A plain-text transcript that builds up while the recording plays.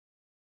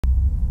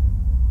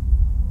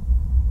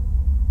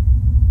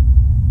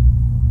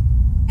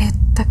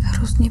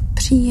hrozně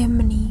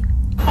příjemný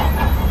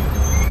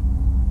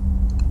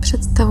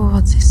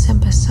představovat si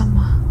sebe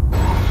sama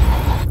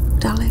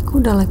daleko,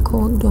 daleko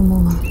od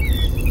domova.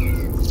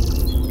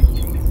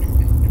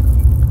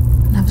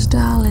 Na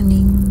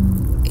vzdáleným,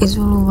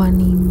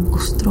 izolovaným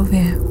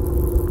ostrově.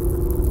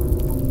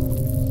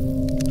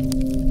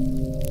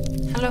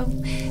 Hello,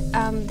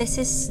 this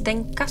is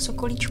Zdenka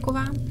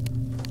Sokolíčková.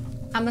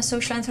 I'm a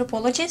social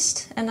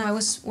anthropologist, and I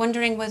was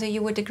wondering whether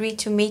you would agree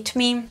to meet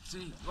me.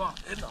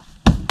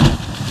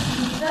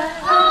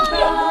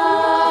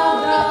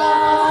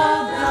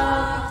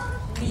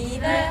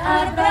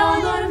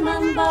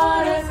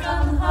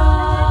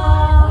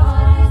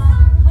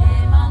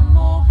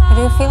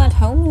 Do you feel at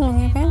home in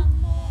Longyearbyen?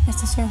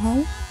 Is this your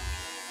home?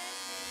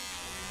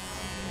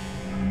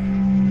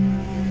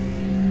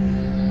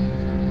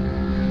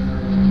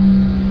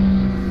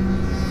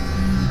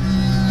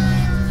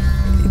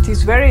 It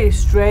is very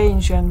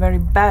strange and very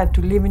bad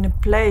to live in a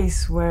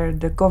place where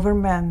the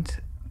government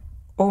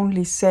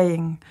only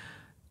saying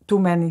too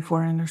many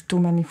foreigners, too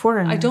many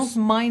foreigners. I don't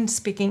mind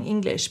speaking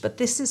English, but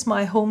this is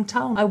my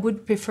hometown. I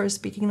would prefer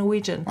speaking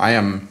Norwegian. I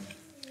am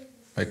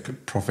like a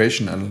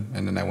professional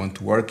and then I want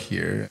to work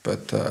here,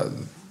 but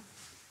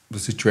the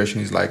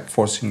situation is like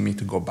forcing me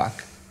to go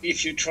back.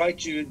 If you try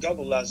to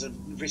double as a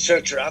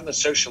researcher and a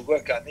social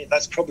worker, I mean,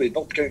 that's probably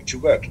not going to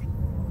work.